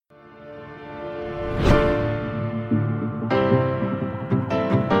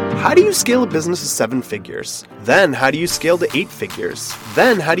How do you scale a business to 7 figures? Then how do you scale to 8 figures?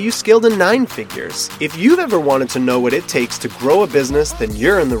 Then how do you scale to 9 figures? If you've ever wanted to know what it takes to grow a business, then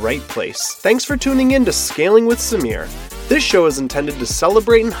you're in the right place. Thanks for tuning in to Scaling with Samir. This show is intended to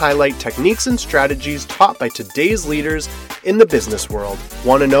celebrate and highlight techniques and strategies taught by today's leaders in the business world.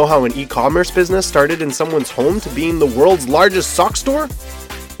 Want to know how an e-commerce business started in someone's home to being the world's largest sock store?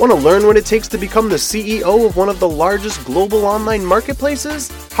 Want to learn what it takes to become the CEO of one of the largest global online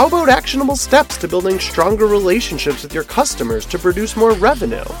marketplaces? How about actionable steps to building stronger relationships with your customers to produce more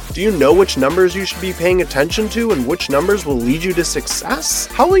revenue? Do you know which numbers you should be paying attention to and which numbers will lead you to success?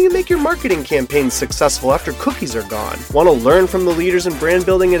 How will you make your marketing campaigns successful after cookies are gone? Want to learn from the leaders in brand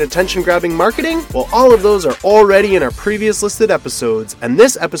building and attention-grabbing marketing? Well, all of those are already in our previous listed episodes, and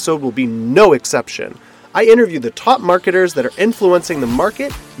this episode will be no exception. I interview the top marketers that are influencing the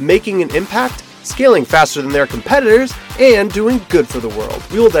market, making an impact, scaling faster than their competitors, and doing good for the world.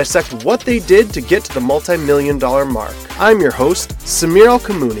 We will dissect what they did to get to the multi-million-dollar mark. I'm your host, Samir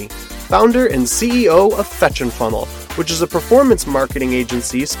Al-Kamouni, founder and CEO of Fetch and Funnel, which is a performance marketing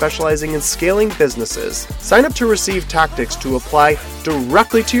agency specializing in scaling businesses. Sign up to receive tactics to apply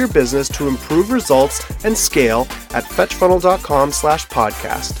directly to your business to improve results and scale at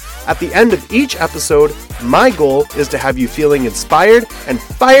fetchfunnel.com/podcast. At the end of each episode, my goal is to have you feeling inspired and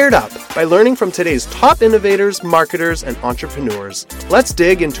fired up by learning from today's top innovators, marketers, and entrepreneurs. Let's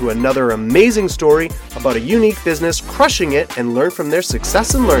dig into another amazing story about a unique business crushing it and learn from their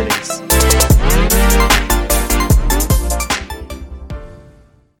success and learnings.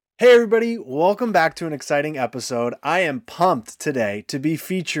 Hey everybody, welcome back to an exciting episode. I am pumped today to be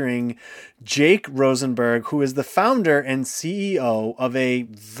featuring Jake Rosenburg, who is the founder and CEO of a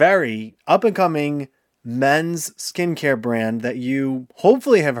very up-and-coming men's skincare brand that you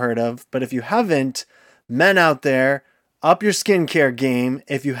hopefully have heard of. But if you haven't, men out there, up your skincare game.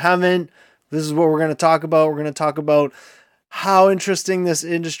 If you haven't, this is what we're going to talk about. We're going to talk about how interesting this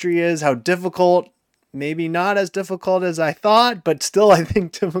industry is, how difficult, maybe not as difficult as I thought, but still I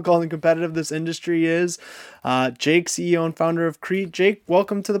think difficult and competitive this industry is. Jake, CEO and founder of Krete. Jake,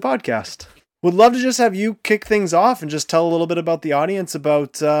 welcome to the podcast. Would love to just have you kick things off and just tell a little bit about the audience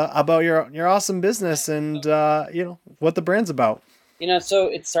about your awesome business and what the brand's about. So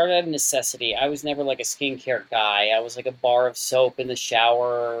it started out of necessity. I was never like a skincare guy. I was like a bar of soap in the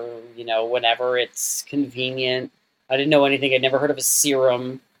shower, whenever it's convenient. I didn't know anything. I'd never heard of a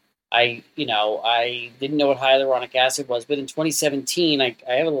serum. I didn't know what hyaluronic acid was, but in 2017, I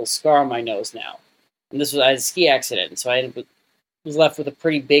have a little scar on my nose now. And I had a ski accident, so I was left with a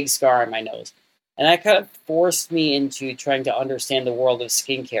pretty big scar on my nose. And that kind of forced me into trying to understand the world of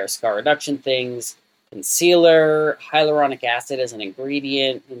skincare, scar reduction things, concealer, hyaluronic acid as an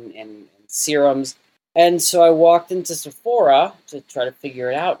ingredient, and serums. And so I walked into Sephora to try to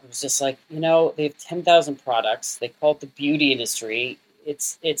figure it out. It was just like, they have 10,000 products. They call it the beauty industry.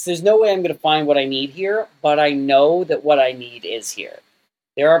 There's no way I'm going to find what I need here, but I know that what I need is here.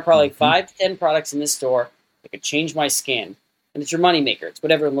 There are probably 5 to 10 products in this store that could change my skin, and it's your moneymaker. It's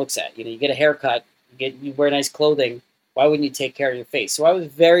what everyone looks at. You get a haircut, you wear nice clothing. Why wouldn't you take care of your face? So I was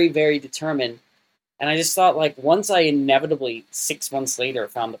very, very determined, and I just thought, once I inevitably 6 months later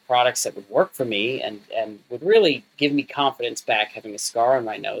found the products that would work for me and would really give me confidence back having a scar on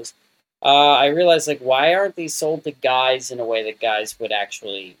my nose, I realized, why aren't these sold to guys in a way that guys would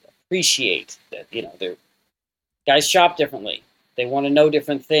actually appreciate? That, guys shop differently. They want to know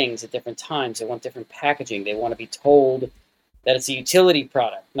different things at different times. They want different packaging. They want to be told that it's a utility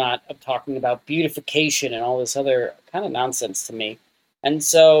product, not talking about beautification and all this other kind of nonsense to me. And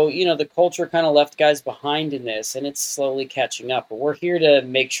so, the culture kind of left guys behind in this, and it's slowly catching up. But we're here to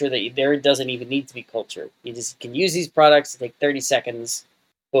make sure that there doesn't even need to be culture. You just can use these products to take 30 seconds.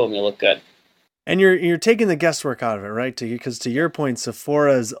 Boom, you look good. And you're taking the guesswork out of it, right? Because to your point,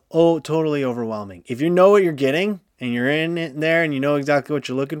 Sephora is totally overwhelming. If you know what you're getting and you're in it there and you know exactly what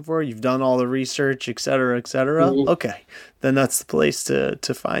you're looking for, you've done all the research, et cetera, okay, then that's the place to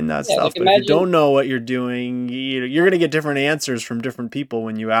find that stuff. But if you don't know what you're doing, you're going to get different answers from different people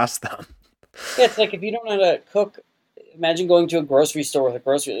when you ask them. Yeah, it's like if you don't know how to cook, imagine going to a grocery store with a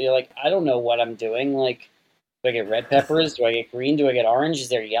grocery. You're like, I don't know what I'm doing. Do I get red peppers? Do I get green? Do I get orange? Is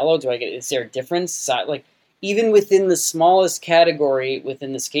there yellow? Is there a difference? Even within the smallest category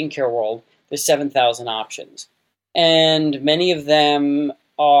within the skincare world, there's 7,000 options. And many of them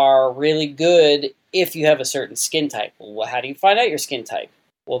are really good if you have a certain skin type. Well, how do you find out your skin type?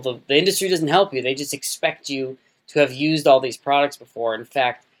 Well, the industry doesn't help you. They just expect you to have used all these products before. In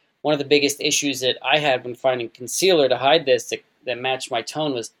fact, one of the biggest issues that I had when finding concealer to hide this that matched my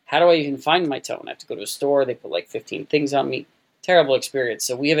tone was, how do I even find my tone? I have to go to a store. They put 15 things on me. terrible experience.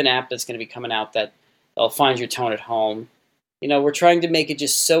 So we have an app that's going to be coming out that will find your tone at home. We're trying to make it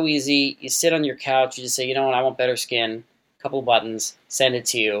just so easy. You sit on your couch, you just say, you know what, I want better skin, a couple of buttons, send it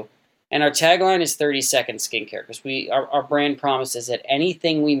to you. And our tagline is 30-second skincare, because our brand promise is that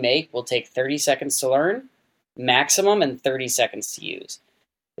anything we make will take 30 seconds to learn, maximum, and 30 seconds to use.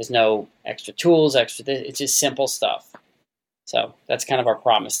 There's no extra tools, it's just simple stuff. So that's kind of our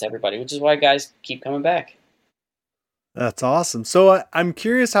promise to everybody, which is why guys keep coming back. That's awesome. So I'm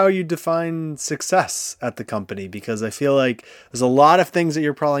curious how you define success at the company, because I feel like there's a lot of things that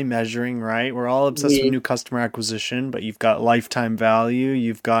you're probably measuring, right? We're all obsessed with new customer acquisition, but you've got lifetime value.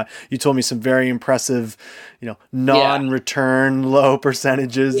 You told me some very impressive, non-return low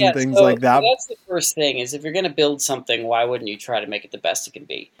percentages and things like that. So that's the first thing is, if you're going to build something, why wouldn't you try to make it the best it can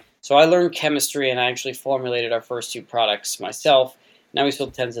be? So I learned chemistry, and I actually formulated our first 2 products myself. Now we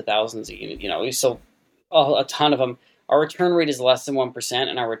sold tens of thousands. We sold a ton of them. Our return rate is less than 1%,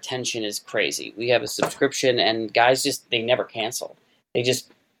 and our retention is crazy. We have a subscription, and guys they never cancel. They just,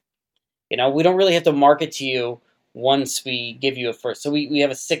 we don't really have to market to you once we give you a first. So we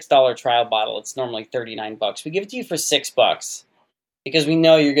have a $6 trial bottle. It's normally $39. We give it to you for $6 because we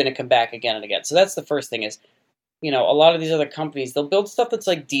know you're going to come back again and again. So that's the first thing is, a lot of these other companies, they'll build stuff that's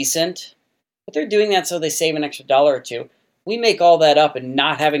like decent, but they're doing that so they save an extra $1 or $2. We make all that up and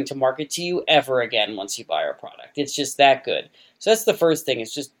not having to market to you ever again once you buy our product. It's just that good. So that's the first thing,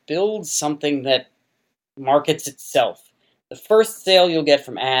 is just build something that markets itself. The first sale you'll get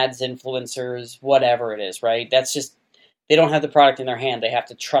from ads, influencers, whatever it is, right? That's just, they don't have the product in their hand. They have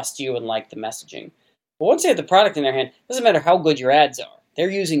to trust you and like the messaging. But once they have the product in their hand, it doesn't matter how good your ads are. They're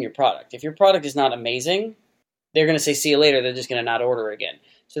using your product. If your product is not amazing, they're going to say, see you later. They're just going to not order again.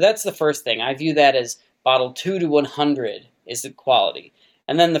 So that's the first thing. I view that as bottle 2 to 100 is the quality.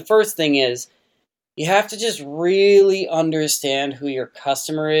 And then the first thing is, you have to just really understand who your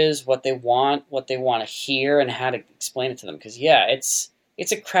customer is, what they want to hear, and how to explain it to them. Because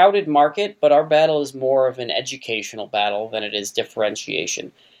it's a crowded market, but our battle is more of an educational battle than it is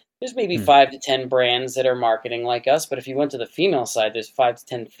differentiation. There's maybe 5 to 10 brands that are marketing like us, but if you went to the female side, there's 5 to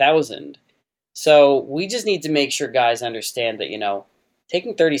 10,000. So we just need to make sure guys understand that,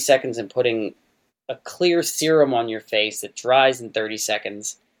 taking 30 seconds and putting a clear serum on your face that dries in 30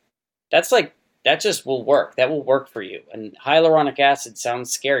 seconds, that just will work. That will work for you. And hyaluronic acid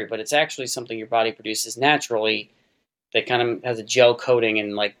sounds scary, but it's actually something your body produces naturally that kind of has a gel coating,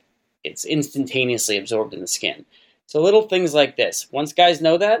 and it's instantaneously absorbed in the skin. So little things like this. Once guys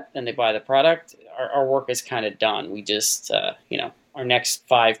know that and they buy the product, our work is kind of done. We just, our next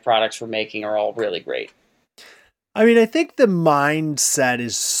 5 products we're making are all really great. I mean, I think the mindset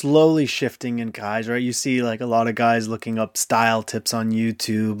is slowly shifting in guys, right? You see a lot of guys looking up style tips on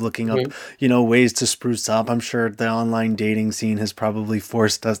YouTube, looking up, ways to spruce up. I'm sure the online dating scene has probably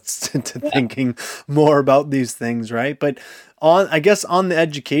forced us into thinking more about these things, right? But on the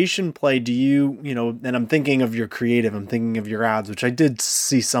education play, do you, and I'm thinking of your creative, I'm thinking of your ads, which I did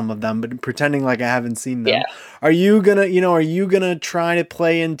see some of them, but pretending like I haven't seen them. Yeah. Are you gonna try to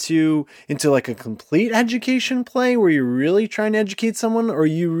play into like a complete education play where you're really trying to educate someone, or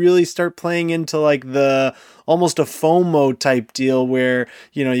you really start playing into like the almost a FOMO type deal where,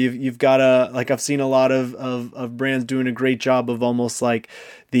 you've got I've seen a lot of brands doing a great job of almost like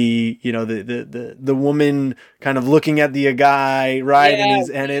the woman kind of looking at the guy, right? Yeah,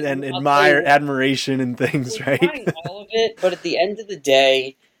 and admiration and things, right? Trying all of it, but at the end of the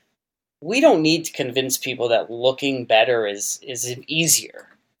day, we don't need to convince people that looking better is easier.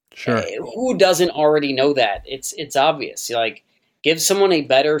 Sure. Who doesn't already know that? It's obvious. Give someone a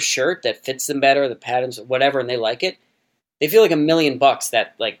better shirt that fits them better, the patterns, whatever, and they like it. They feel like $1 million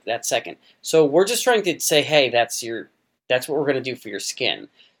that second. So we're just trying to say, hey, that's what we're going to do for your skin.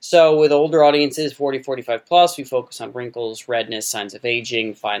 So with older audiences, 40, 45 plus, we focus on wrinkles, redness, signs of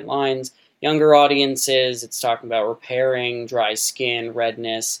aging, fine lines. Younger audiences, it's talking about repairing dry skin,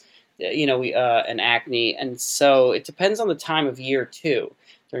 redness, and acne. And so it depends on the time of year too.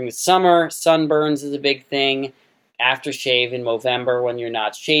 During the summer, sunburns is a big thing. Aftershave in November when you're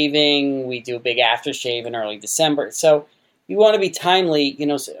not shaving. We do a big aftershave in early December. So you want to be timely,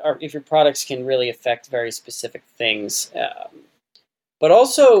 if your products can really affect very specific things. But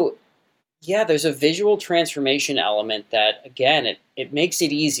also, there's a visual transformation element that, again, it makes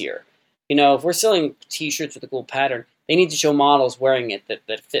it easier. If we're selling T-shirts with a cool pattern, they need to show models wearing it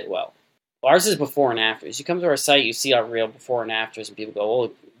that fit well. Ours is before and afters. You come to our site, you see our real before and afters, and people go,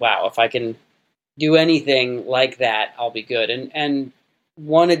 oh, wow, if I can do anything like that, I'll be good. And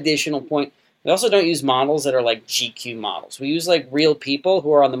one additional point, we also don't use models that are like GQ models. We use like real people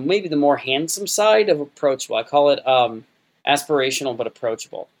who are on maybe the more handsome side of approachable. I call it aspirational but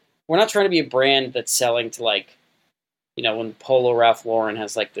approachable. We're not trying to be a brand that's selling to like, when Polo Ralph Lauren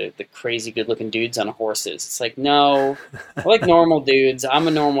has like the crazy good looking dudes on horses. It's like, no, I like normal dudes. I'm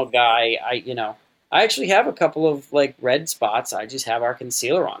a normal guy. I actually have a couple of like red spots. I just have our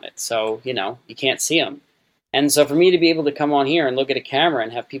concealer on it. So, you can't see them. And so for me to be able to come on here and look at a camera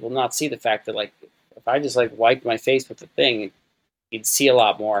and have people not see the fact that like, if I just like wiped my face with the thing, you'd see a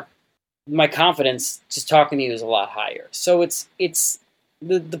lot more. My confidence just talking to you is a lot higher. So it's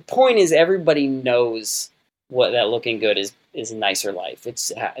the point is everybody knows what that looking good is a nicer life.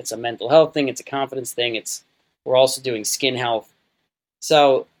 It's a mental health thing. It's a confidence thing. We're also doing skin health.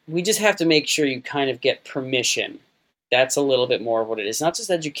 So we just have to make sure you kind of get permission. That's a little bit more of what it is. Not just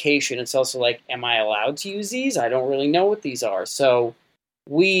education. It's also like, am I allowed to use these? I don't really know what these are. So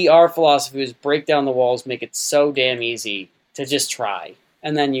our philosophy is break down the walls, make it so damn easy to just try.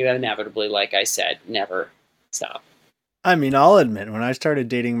 And then you inevitably, like I said, never stop. I mean, I'll admit, when I started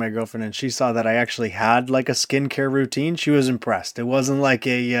dating my girlfriend and she saw that I actually had like a skincare routine, she was impressed. It wasn't like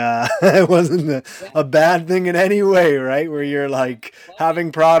it wasn't a bad thing in any way, right? Where you're like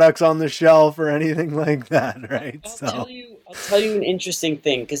having products on the shelf or anything like that, right? I'll tell you an interesting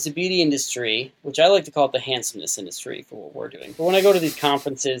thing, because the beauty industry, which I like to call it the handsomeness industry for what we're doing, but when I go to these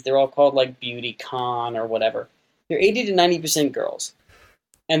conferences, they're all called like Beauty Con or whatever. They're 80 to 90% girls,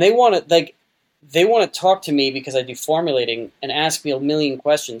 and they want to talk to me because I do formulating and ask me a million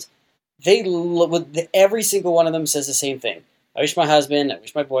questions. Every single one of them says the same thing. I wish my husband, I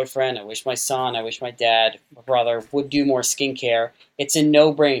wish my boyfriend, I wish my son, I wish my dad, my brother would do more skincare. It's a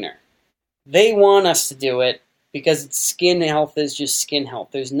no-brainer. They want us to do it because skin health is just skin health.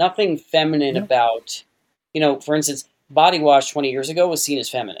 There's nothing feminine about, for instance, body wash 20 years ago was seen as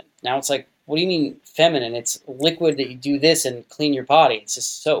feminine. Now it's like, what do you mean feminine? It's liquid that you do this and clean your body. It's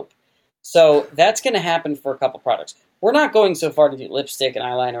just soap. So that's going to happen for a couple products. We're not going so far to do lipstick and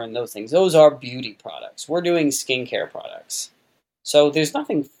eyeliner and those things. Those are beauty products. We're doing skincare products. So there's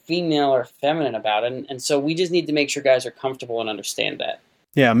nothing female or feminine about it. And so we just need to make sure guys are comfortable and understand that.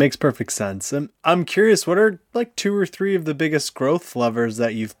 Yeah, it makes perfect sense. I'm curious, what are like 2 or 3 of the biggest growth levers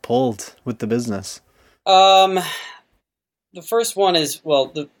that you've pulled with the business? The first one is,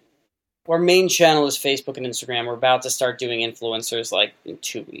 our main channel is Facebook and Instagram. We're about to start doing influencers like in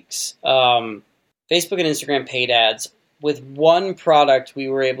 2 weeks. Facebook and Instagram paid ads. With one product, we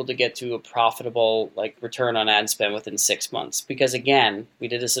were able to get to a profitable like return on ad spend within 6 months. Because again, we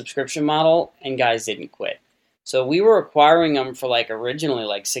did a subscription model and guys didn't quit. So we were acquiring them for like originally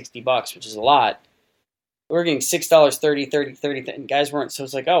like $60, which is a lot. We were getting $6, 30, and guys weren't. So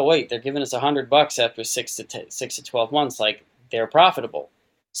it's like, oh wait, they're giving us $100 after 6 to 12 months. Like they're profitable.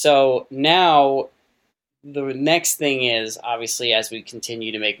 So now the next thing is, obviously, as we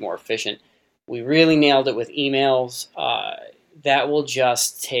continue to make more efficient, we really nailed it with emails. That will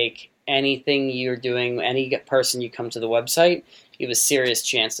just take anything you're doing, any person you come to the website, you have a serious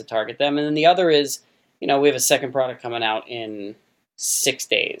chance to target them. And then the other is, we have a second product coming out in 6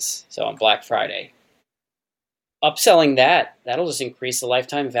 days, so on Black Friday. Upselling that'll just increase the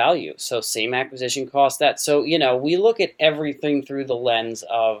lifetime value. So same acquisition cost that. So, we look at everything through the lens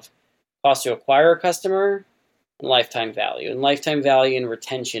of cost to acquire a customer and lifetime value. And lifetime value and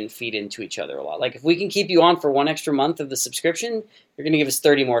retention feed into each other a lot. Like if we can keep you on for one extra month of the subscription, you're going to give us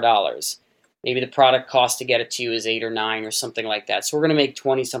 $30 more. Maybe the product cost to get it to you is $8 or $9 or something like that. So we're going to make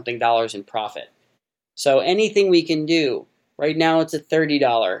 $20-something in profit. So anything we can do. Right now it's a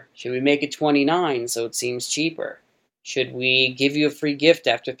 $30. Should we make it $29 so it seems cheaper? Should we give you a free gift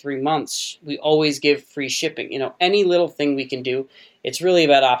after 3 months? We always give free shipping. Any little thing we can do. It's really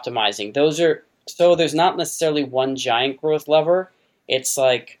about optimizing. So there's not necessarily one giant growth lever. It's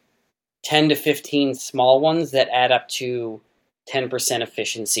like 10 to 15 small ones that add up to 10%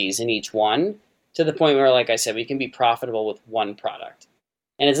 efficiencies in each one, to the point where, like I said, we can be profitable with one product.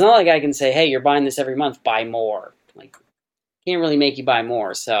 And it's not like I can say, hey, you're buying this every month, buy more. Like, can't really make you buy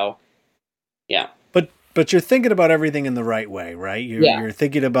more. So, yeah. But you're thinking about everything in the right way, right? You're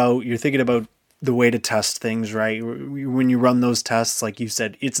thinking about the way to test things, right? When you run those tests, like you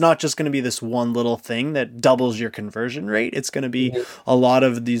said, it's not just going to be this one little thing that doubles your conversion rate. It's going to be a lot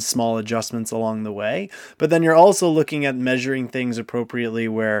of these small adjustments along the way. But then you're also looking at measuring things appropriately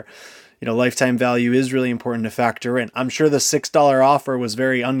where, lifetime value is really important to factor in. I'm sure the $6 offer was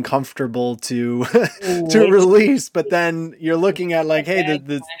very uncomfortable to release, but then you're looking at like, hey,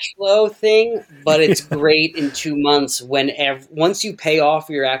 the cash flow thing, but it's great in 2 months once you pay off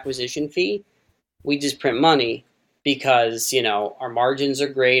your acquisition fee, we just print money because, our margins are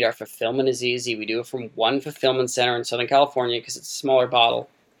great. Our fulfillment is easy. We do it from one fulfillment center in Southern California because it's a smaller bottle.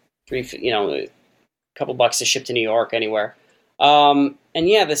 couple bucks to ship to New York, anywhere. And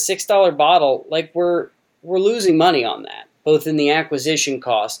yeah, the $6 bottle, like we're losing money on that, both in the acquisition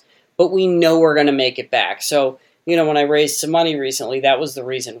cost, but we know we're going to make it back. So, when I raised some money recently, that was the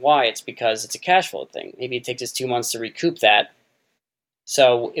reason why. It's because it's a cash flow thing. Maybe it takes us 2 months to recoup that.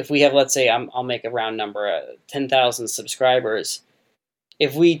 So if we have, let's say, I'll make a round number, 10,000 subscribers.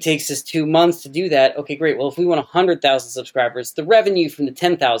 If we takes us 2 months to do that, okay, great. Well, if we want 100,000 subscribers, the revenue from the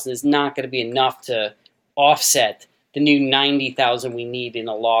 10,000 is not going to be enough to offset the new 90,000 we need in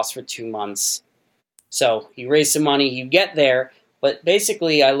a loss for 2 months. So you raise some money, you get there, but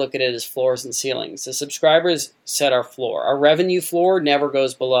basically I look at it as floors and ceilings. The subscribers set our floor. Our revenue floor never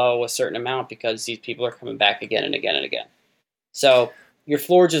goes below a certain amount because these people are coming back again and again and again. So your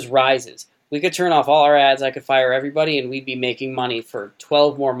floor just rises. We could turn off all our ads, I could fire everybody, and we'd be making money for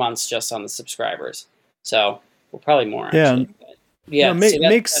 12 more months just on the subscribers. So, well, probably more, actually. Yeah,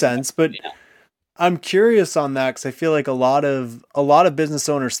 makes sense, but yeah. I'm curious on that because I feel like a lot of business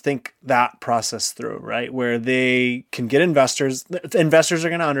owners think that process through, right? Where they can get investors. Investors are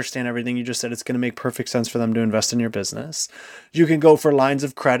going to understand everything you just said. It's going to make perfect sense for them to invest in your business. You can go for lines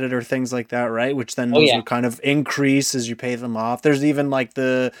of credit or things like that, right? Which then those will kind of increase as you pay them off. There's even like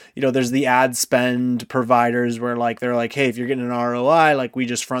there's the ad spend providers where like they're like, hey, if you're getting an ROI, like we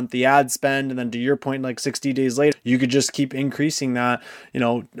just front the ad spend, and then to your point, like 60 days later, you could just keep increasing that,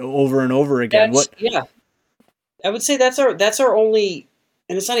 over and over again. Yeah, I would say that's our only,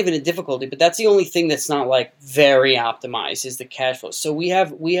 and it's not even a difficulty, but that's the only thing that's not like very optimized is the cash flow. So we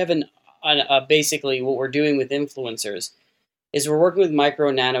have basically what we're doing with influencers is we're working with micro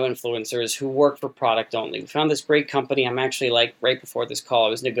and nano influencers who work for product only. We found this great company. I'm actually like right before this call, I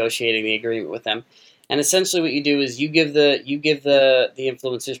was negotiating the agreement with them. And essentially what you do is you give the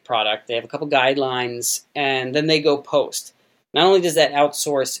influencers product. They have a couple guidelines, and then they go post. Not only does that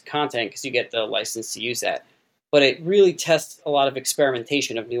outsource content because you get the license to use that, but it really tests a lot of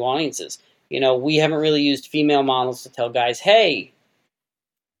experimentation of new audiences. We haven't really used female models to tell guys, hey,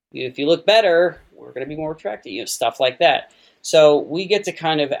 if you look better, we're going to be more attractive, stuff like that. So we get to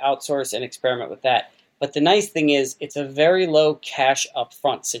kind of outsource and experiment with that. But the nice thing is it's a very low cash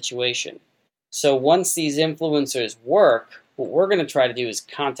upfront situation. So once these influencers work, what we're going to try to do is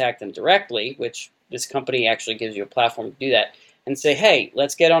contact them directly, which this company actually gives you a platform to do that, and say, hey,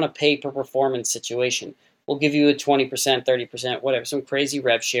 let's get on a pay-per-performance situation. We'll give you a 20%, 30%, whatever, some crazy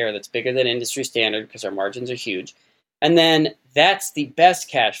rev share that's bigger than industry standard because our margins are huge. And then that's the best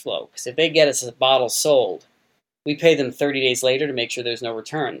cash flow, because if they get us a bottle sold, we pay them 30 days later to make sure there's no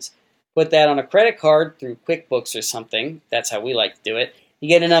returns. Put that on a credit card through QuickBooks or something. That's how we like to do it. You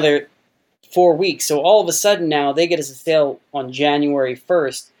get another 4 weeks. So all of a sudden now they get us a sale on January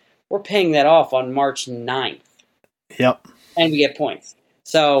 1st. We're paying that off on March 9th. Yep. And we get points.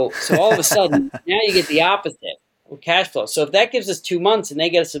 So all of a sudden, now you get the opposite with cash flow. So if that gives us 2 months and they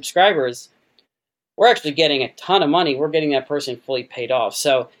get us subscribers, we're actually getting a ton of money. We're getting that person fully paid off.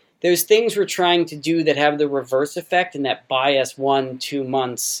 So there's things we're trying to do that have the reverse effect and that buy us 1-2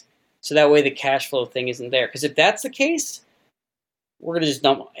 months. So that way the cash flow thing isn't there. Because if that's the case, we're going to just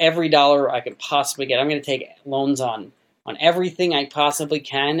dump every dollar I can possibly get. I'm going to take loans on everything I possibly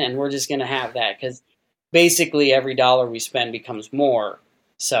can, and we're just going to have that. Because basically every dollar we spend becomes more.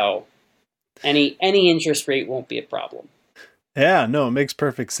 So any interest rate won't be a problem. Yeah, no, it makes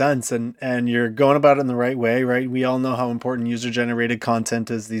perfect sense. And you're going about it in the right way, right? We all know how important user-generated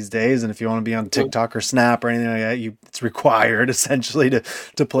content is these days. And if you want to be on TikTok or Snap or anything like that, it's required essentially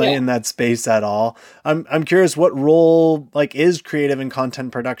to play in that space at all. I'm curious, what role is creative and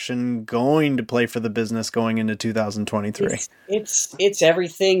content production going to play for the business going into 2023? It's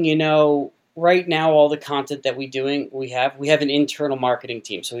everything, Right now, all the content that we have an internal marketing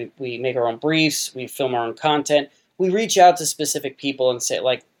team. So we make our own briefs, we film our own content. We reach out to specific people and say,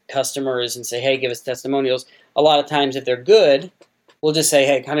 like customers, and say, hey, give us testimonials. A lot of times, if they're good, we'll just say,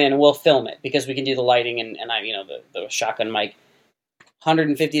 hey, come in and we'll film it because we can do the lighting and the shotgun mic.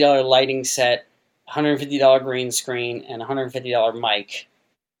 $150 lighting set, $150 green screen, and $150 mic.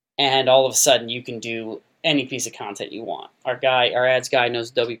 And all of a sudden, you can do any piece of content you want. Our ads guy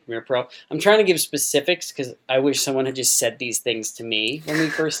knows Adobe Premiere Pro. I'm trying to give specifics because I wish someone had just said these things to me when we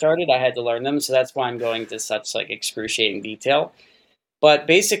first started. I had to learn them, so that's why I'm going to such excruciating detail. But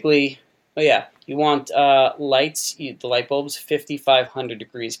basically, you want lights. The light bulbs 5,500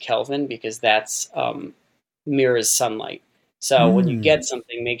 degrees Kelvin because that's mirrors sunlight. So when you get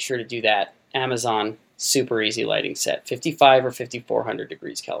something, make sure to do that. Amazon, super easy lighting set, 55 or 5,400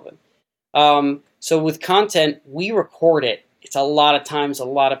 degrees Kelvin. So with content, we record it. It's a lot of times, a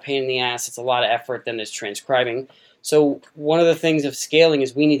lot of pain in the ass. It's a lot of effort. Then there's transcribing. So one of the things of scaling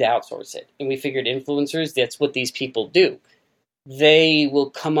is we need to outsource it. And we figured influencers, that's what these people do. They will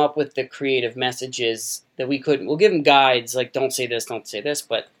come up with the creative messages that we couldn't. We'll give them guides like, don't say this,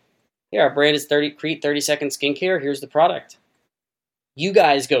 but here, our brand is Krete 30-second skincare. Here's the product. You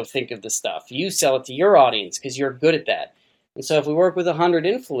guys go think of the stuff. You sell it to your audience because you're good at that. And so if we work with 100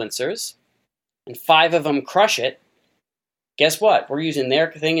 influencers and 5 of them crush it, guess what? We're using their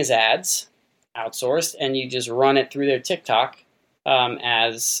thing as ads, outsourced, and you just run it through their TikTok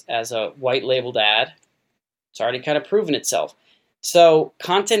as a white labeled ad. It's already kind of proven itself. So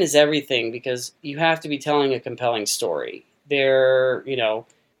content is everything because you have to be telling a compelling story.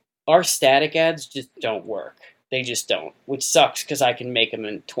 Our static ads just don't work. They just don't, which sucks because I can make them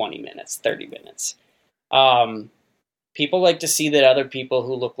in 20 minutes, 30 minutes. People like to see that other people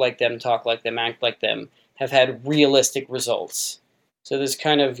who look like them, talk like them, act like them have had realistic results. So there's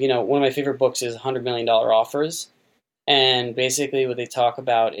kind of, one of my favorite books is $100 Million Offers. And basically what they talk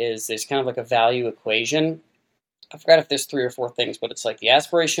about is there's kind of like a value equation. I forgot if there's 3 or 4 things, but it's like the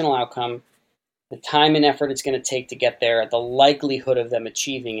aspirational outcome, the time and effort it's going to take to get there, the likelihood of them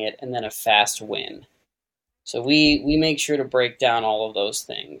achieving it, and then a fast win. So we make sure to break down all of those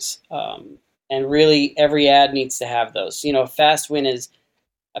things. And really, every ad needs to have those. A fast win is,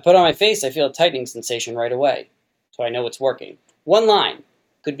 I put on my face, I feel a tightening sensation right away. So I know it's working. One line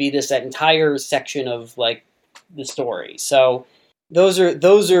could be that entire section of like the story. So those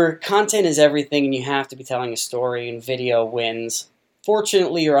are content is everything, and you have to be telling a story, and video wins.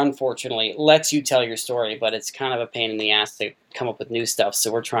 Fortunately or unfortunately, it lets you tell your story, but it's kind of a pain in the ass to come up with new stuff.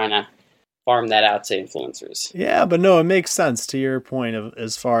 So we're trying to farm that out to influencers. Yeah, but no, it makes sense to your point of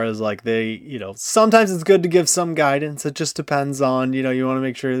as far as like sometimes it's good to give some guidance. It just depends on, you want to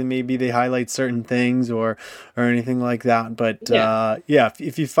make sure that maybe they highlight certain things or anything like that. But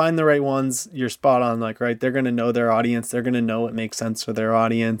if you find the right ones, you're spot on. Like, right, they're going to know their audience. They're going to know what makes sense for their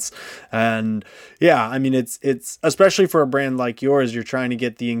audience. And yeah, I mean, it's especially for a brand like yours, you're trying to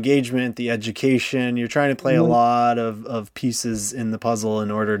get the engagement, the education, you're trying to play a lot of pieces in the puzzle in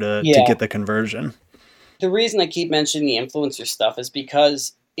order to get the conversion. The reason I keep mentioning the influencer stuff is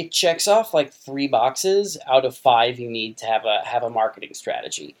because it checks off like 3 boxes out of 5 you need to have a marketing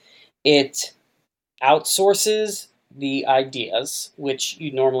strategy. It outsources the ideas, which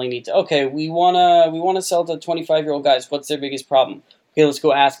you normally need to. Okay, we wanna sell to 25-year-old guys. What's their biggest problem? Okay, let's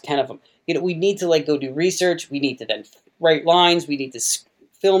go ask 10 of them. We need to go do research. We need to then write lines. We need to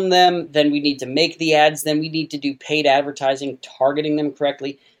film them. Then we need to make the ads. Then we need to do paid advertising, targeting them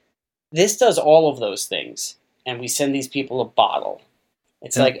correctly. This does all of those things, and we send these people a bottle.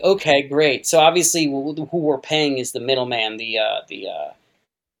 It's like, okay, great. So obviously, who we're paying is the middleman, the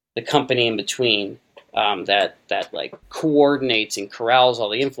company in between that like coordinates and corrals all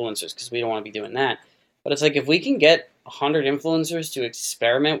the influencers, because we don't want to be doing that. But it's like if we can get 100 influencers to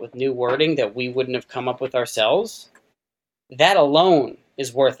experiment with new wording that we wouldn't have come up with ourselves, that alone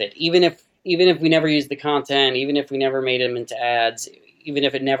is worth it. Even if we never used the content, even if we never made them into ads, even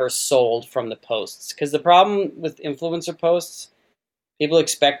if it never sold from the posts. Because the problem with influencer posts, people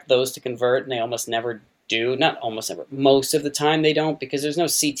expect those to convert, and they almost never do. Not almost never. Most of the time they don't, because there's no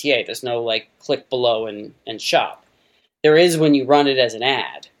CTA. There's no click below and shop. There is when you run it as an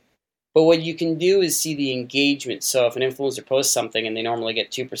ad. But what you can do is see the engagement. So if an influencer posts something and they normally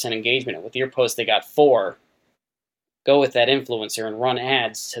get 2% engagement, with your post they got 4%, go with that influencer and run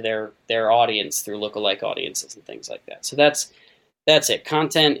ads to their audience through lookalike audiences and things like that. So that's it.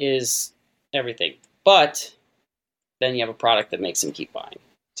 Content is everything. But then you have a product that makes them keep buying.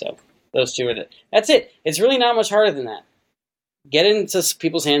 So those two are that's it. It's really not much harder than that. Get it into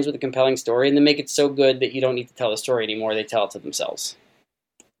people's hands with a compelling story, and then make it so good that you don't need to tell the story anymore. They tell it to themselves.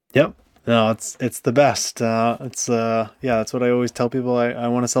 Yep. No, it's the best. That's what I always tell people. I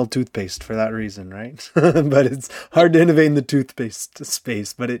want to sell toothpaste for that reason, right? But it's hard to innovate in the toothpaste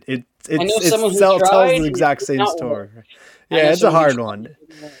space. But it tells the exact same story. Yeah, it's a hard one.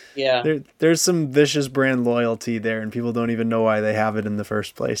 Yeah, there's some vicious brand loyalty there, and people don't even know why they have it in the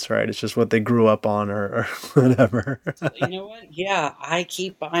first place, right? It's just what they grew up on or whatever. You know what? Yeah, I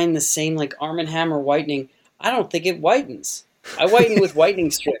keep buying the same Arm & Hammer whitening. I don't think it whitens. I whiten with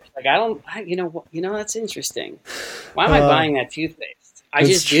whitening strips. That's interesting. Why am I buying that toothpaste? I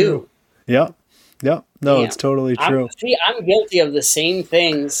just do. Yep. No, it's totally true. I'm guilty of the same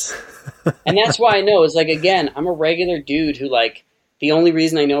things. And that's why I know. It's again, I'm a regular dude who the only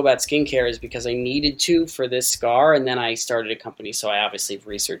reason I know about skincare is because I needed to for this scar, and then I started a company, so I obviously have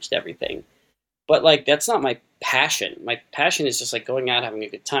researched everything. But that's not my passion. My passion is just going out, having a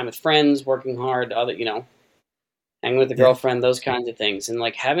good time with friends, working hard, hanging with the girlfriend, those kinds of things. And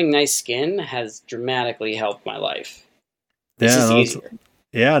like having nice skin has dramatically helped my life. It's just easier.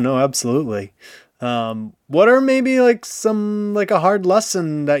 Yeah, no, absolutely. What are maybe like a hard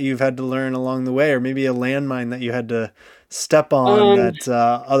lesson that you've had to learn along the way, or maybe a landmine that you had to step on that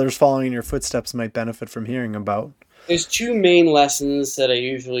others following in your footsteps might benefit from hearing about? There's two main lessons that I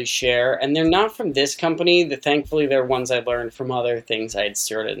usually share, and they're not from this company. Thankfully, they're ones I learned from other things I had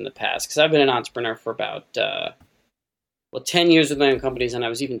started in the past. Because I've been an entrepreneur for about 10 years with my own companies, and I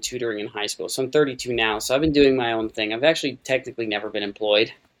was even tutoring in high school. So I'm 32 now, so I've been doing my own thing. I've actually technically never been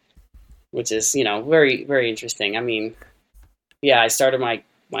employed, which is, very, very interesting. I mean, yeah, I started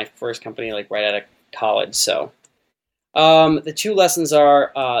my first company like right out of college. So the two lessons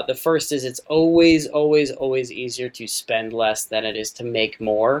are, the first is it's always, always, always easier to spend less than it is to make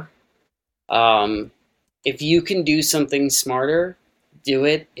more. If you can do something smarter, do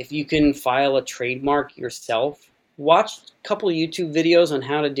it. If you can file a trademark yourself, watch a couple of YouTube videos on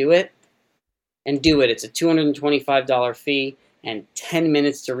how to do it and do it. It's a $225 fee and 10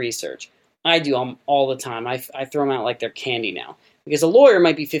 minutes to research. I do them all the time. I throw them out like they're candy now, because a lawyer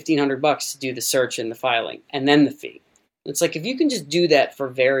might be $1,500 to do the search and the filing and then the fee. It's like if you can just do that for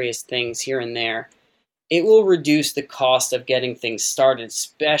various things here and there, it will reduce the cost of getting things started,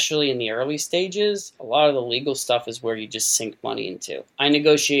 especially in the early stages. A lot of the legal stuff is where you just sink money into. I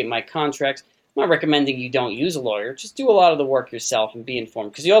negotiate my contracts. I'm not recommending you don't use a lawyer. Just do a lot of the work yourself and be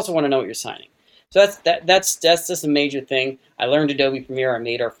informed, because you also want to know what you're signing. So that's just a major thing. I learned Adobe Premiere. I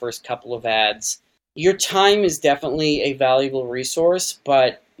made our first couple of ads. Your time is definitely a valuable resource,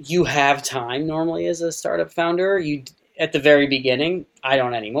 but you have time normally as a startup founder. At the very beginning, I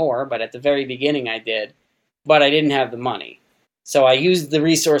don't anymore, but at the very beginning I did, but I didn't have the money. So I used the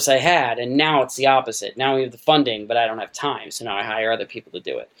resource I had, and now it's the opposite. Now we have the funding, but I don't have time, so now I hire other people to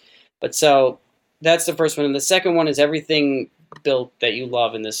do it. But so that's the first one. And the second one is everything built that you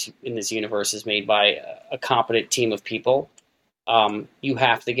love in this universe is made by a competent team of people. You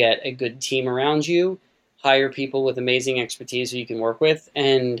have to get a good team around you, hire people with amazing expertise who you can work with,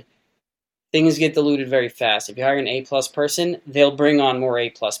 and things get diluted very fast. If you hire an A-plus person, they'll bring on more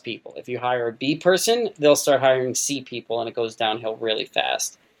A-plus people. If you hire a B person, they'll start hiring C people, and it goes downhill really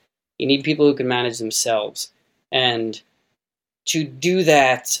fast. You need people who can manage themselves. And to do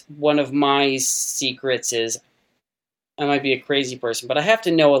that, one of my secrets is, I might be a crazy person, but I have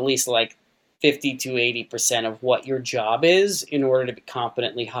to know at least like 50 to 80% of what your job is in order to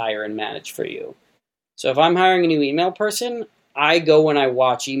competently hire and manage for you. So if I'm hiring a new email person, I go when I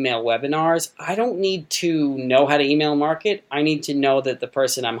watch email webinars. I don't need to know how to email market. I need to know that the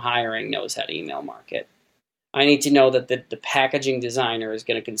person I'm hiring knows how to email market. I need to know that the packaging designer is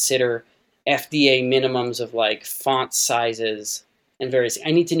going to consider FDA minimums of like font sizes and various.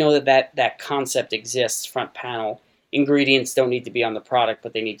 I need to know that concept exists, front panel. Ingredients don't need to be on the product,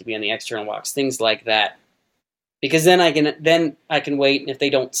 but they need to be on the external box. Things like that. Because then I can wait, and if they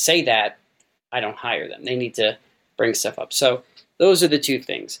don't say that, I don't hire them. They need to bring stuff up. So those are the two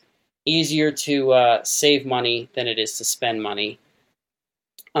things. Easier to save money than it is to spend money,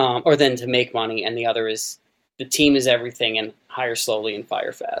 or than to make money. And the other is the team is everything, and hire slowly and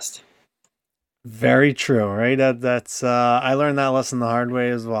fire fast. Very true, right? That's I learned that lesson the hard way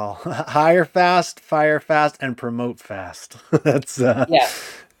as well. Hire fast, fire fast, and promote fast. That's yeah.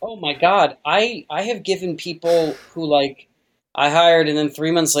 Oh my God, I have given people who like I hired, and then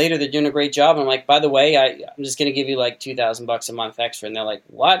 3 months later they're doing a great job. I'm like, by the way, I'm just going to give you like $2,000 a month extra, and they're like,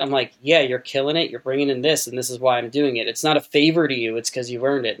 what? I'm like, yeah, you're killing it. You're bringing in this, and this is why I'm doing it. It's not a favor to you. It's because you've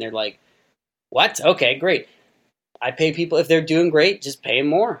earned it. And they're like, what? Okay, great. I pay people if they're doing great, just pay them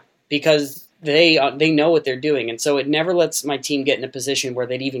more, because they know what they're doing. And so it never lets my team get in a position where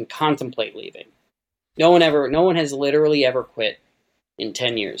they'd even contemplate leaving. No one has literally ever quit in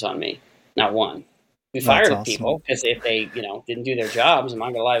 10 years on me. Not one. We fired awesome. People because if they, didn't do their jobs, I'm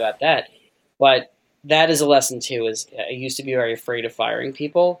not going to lie about that. But that is a lesson too, is I used to be very afraid of firing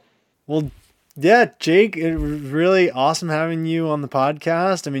people. Well, yeah, Jake, it was really awesome having you on the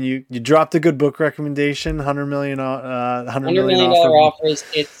podcast. I mean, you dropped a good book recommendation, $100 million offers.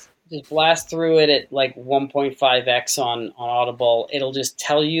 It's just blast through it at like 1.5x on Audible. It'll just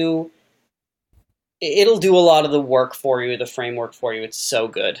tell you, it'll do a lot of the work for you, the framework for you. It's so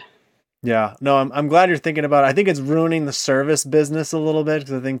good. Yeah, no, I'm glad you're thinking about it. I think it's ruining the service business a little bit,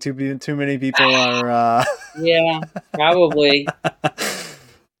 because I think too many people are. Yeah, probably.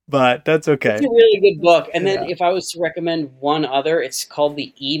 But that's okay. It's a really good book. And then if I was to recommend one other, it's called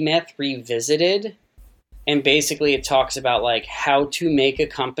The E-Myth Revisited. And basically it talks about like how to make a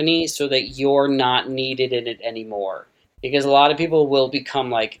company so that you're not needed in it anymore. Because a lot of people will become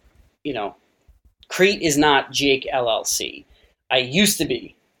like, Krete is not Jake LLC. I used to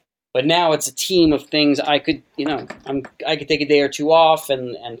be, but now it's a team of things. I could, I could take a day or two off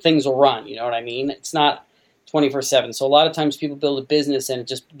and things will run. You know what I mean? It's not 24/7. So a lot of times people build a business and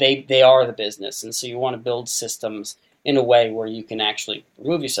they are the business. And so you want to build systems in a way where you can actually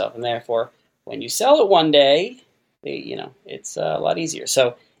remove yourself. And therefore, when you sell it one day, it's a lot easier.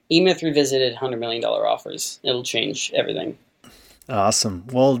 So E-Myth Revisited, $100 million offers. It'll change everything. Awesome.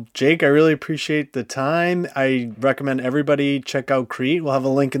 Well, Jake, I really appreciate the time. I recommend everybody check out Krete. We'll have a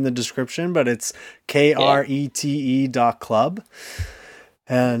link in the description, but it's krete.club.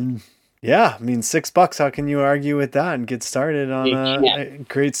 And yeah, I mean, $6, how can you argue with that and get started on a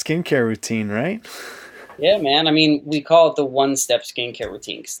great skincare routine, right? Yeah, man. I mean, we call it the one-step skincare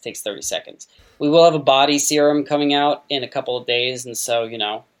routine because it takes 30 seconds. We will have a body serum coming out in a couple of days, and so,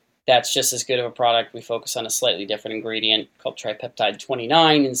 that's just as good of a product. We focus on a slightly different ingredient called tripeptide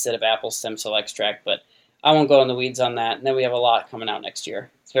 29 instead of apple stem cell extract, but I won't go in the weeds on that. And then we have a lot coming out next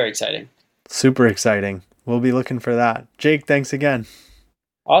year. It's very exciting. Super exciting. We'll be looking for that. Jake, thanks again.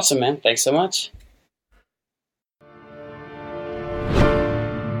 Awesome, man. Thanks so much.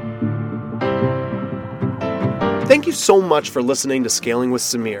 Thank you so much for listening to Scaling with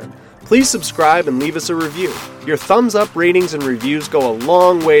Samir. Please subscribe and leave us a review. Your thumbs up, ratings, and reviews go a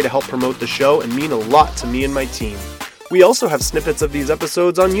long way to help promote the show and mean a lot to me and my team. We also have snippets of these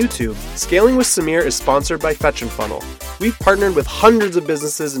episodes on YouTube. Scaling with Samir is sponsored by Fetch and Funnel. We've partnered with hundreds of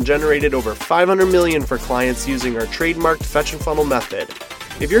businesses and generated over $500 million for clients using our trademarked Fetch and Funnel method.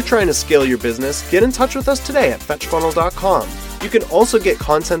 If you're trying to scale your business, get in touch with us today at fetchfunnel.com. You can also get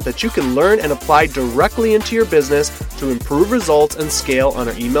content that you can learn and apply directly into your business to improve results and scale on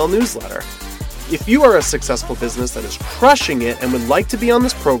our email newsletter. If you are a successful business that is crushing it and would like to be on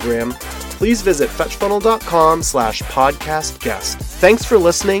this program, please visit fetchfunnel.com/podcast guest. Thanks for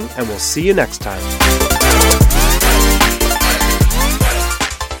listening, and we'll see you next time.